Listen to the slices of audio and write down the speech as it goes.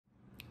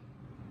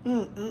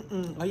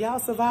Are y'all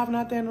surviving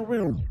out there in the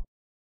real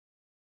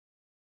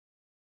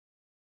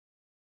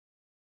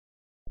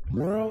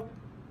world?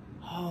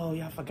 Oh,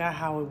 y'all forgot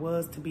how it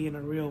was to be in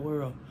the real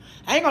world.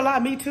 I ain't gonna lie,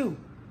 me too.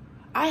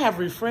 I have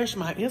refreshed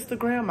my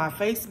Instagram, my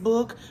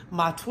Facebook,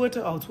 my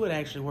Twitter. Oh, Twitter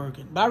actually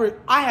working. But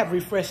I have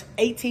refreshed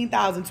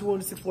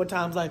 18,264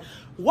 times. Like,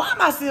 why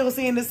am I still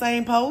seeing the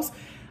same post?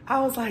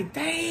 I was like,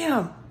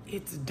 damn,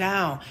 it's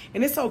down.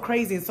 And it's so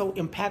crazy and so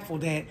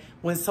impactful that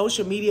when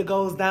social media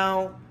goes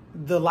down,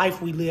 the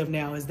life we live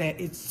now is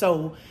that it's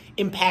so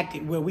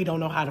impacted where we don't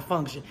know how to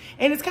function.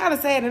 And it's kind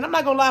of sad. And I'm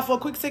not going to lie, for a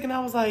quick second,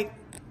 I was like,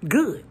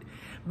 good.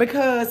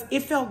 Because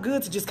it felt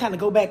good to just kind of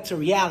go back to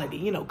reality,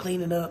 you know,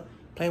 cleaning up,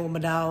 playing with my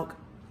dog.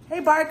 Hey,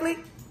 Barkley.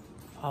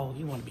 Oh,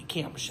 you want to be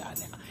camera shy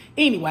now.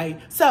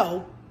 Anyway,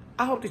 so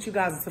I hope that you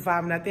guys are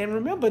surviving out there. And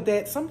remember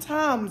that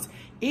sometimes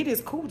it is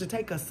cool to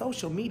take a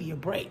social media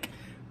break.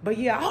 But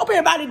yeah, I hope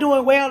everybody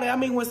doing well. I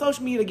mean, when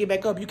social media get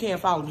back up, you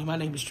can't follow me. My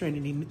name is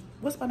Trinity.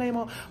 What's my name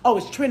on? Oh,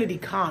 it's Trinity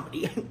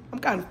Comedy. I'm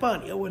kind of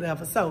funny or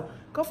whatever. So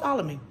go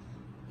follow me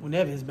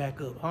whenever it's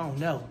back up. I don't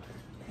know.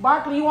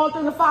 Barkley, you want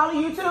them to follow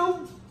you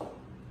too?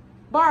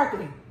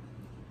 Barkley,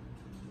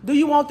 do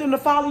you want them to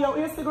follow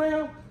your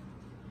Instagram?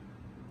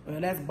 Well,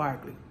 that's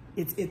Barkley.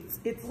 It's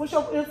what's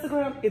your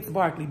Instagram? It's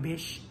Barkley,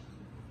 bitch.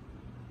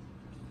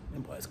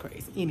 That boy's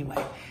crazy. Anyway,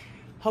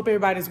 hope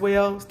everybody's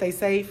well. Stay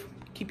safe.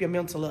 Keep your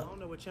mental up. I don't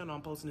know what channel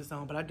I'm posting this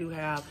on, but I do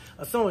have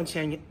a sewing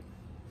channel.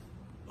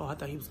 Oh, I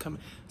thought he was coming.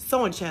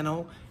 Sewing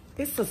channel.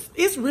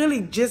 It's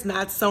really just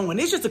not sewing.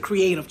 It's just a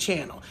creative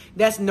channel.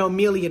 That's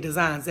Nomilia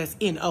Designs. That's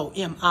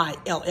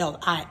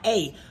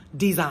Nomillia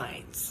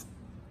Designs.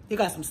 You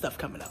got some stuff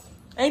coming up.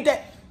 Ain't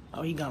that?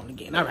 Oh, he gone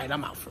again. All right,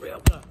 I'm out for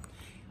real.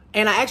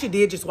 And I actually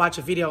did just watch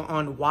a video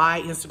on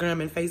why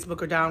Instagram and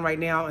Facebook are down right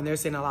now. And they're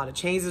saying a lot of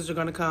changes are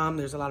going to come.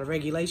 There's a lot of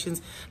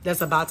regulations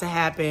that's about to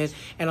happen.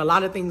 And a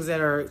lot of things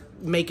that are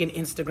making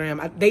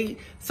Instagram.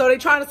 So they're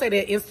trying to say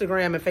that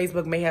Instagram and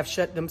Facebook may have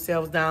shut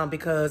themselves down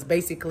because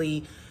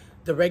basically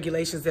the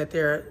regulations that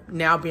they're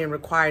now being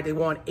required, they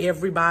want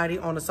everybody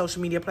on a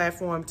social media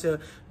platform to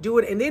do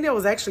it. And then there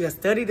was actually a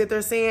study that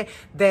they're saying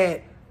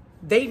that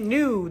they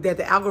knew that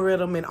the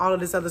algorithm and all of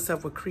this other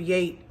stuff would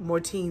create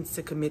more teens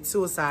to commit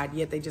suicide,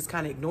 yet they just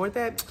kind of ignored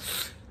that.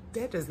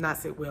 That does not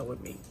sit well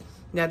with me.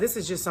 Now, this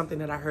is just something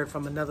that I heard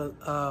from another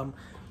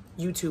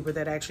YouTuber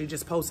that actually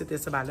just posted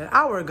this about an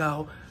hour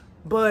ago.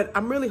 But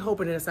I'm really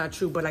hoping that it's not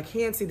true. But I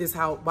can see this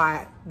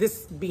by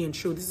this being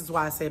true. This is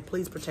why I said,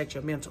 please protect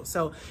your mental.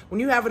 So when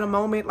you're having a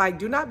moment, like,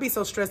 do not be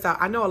so stressed out.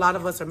 I know a lot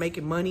of us are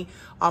making money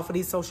off of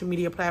these social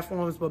media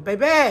platforms, but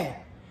baby,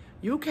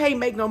 you can't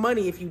make no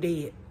money if you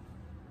dead.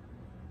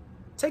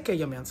 Take care of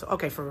your mental.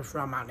 Okay,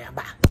 I'm out now.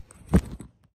 Bye.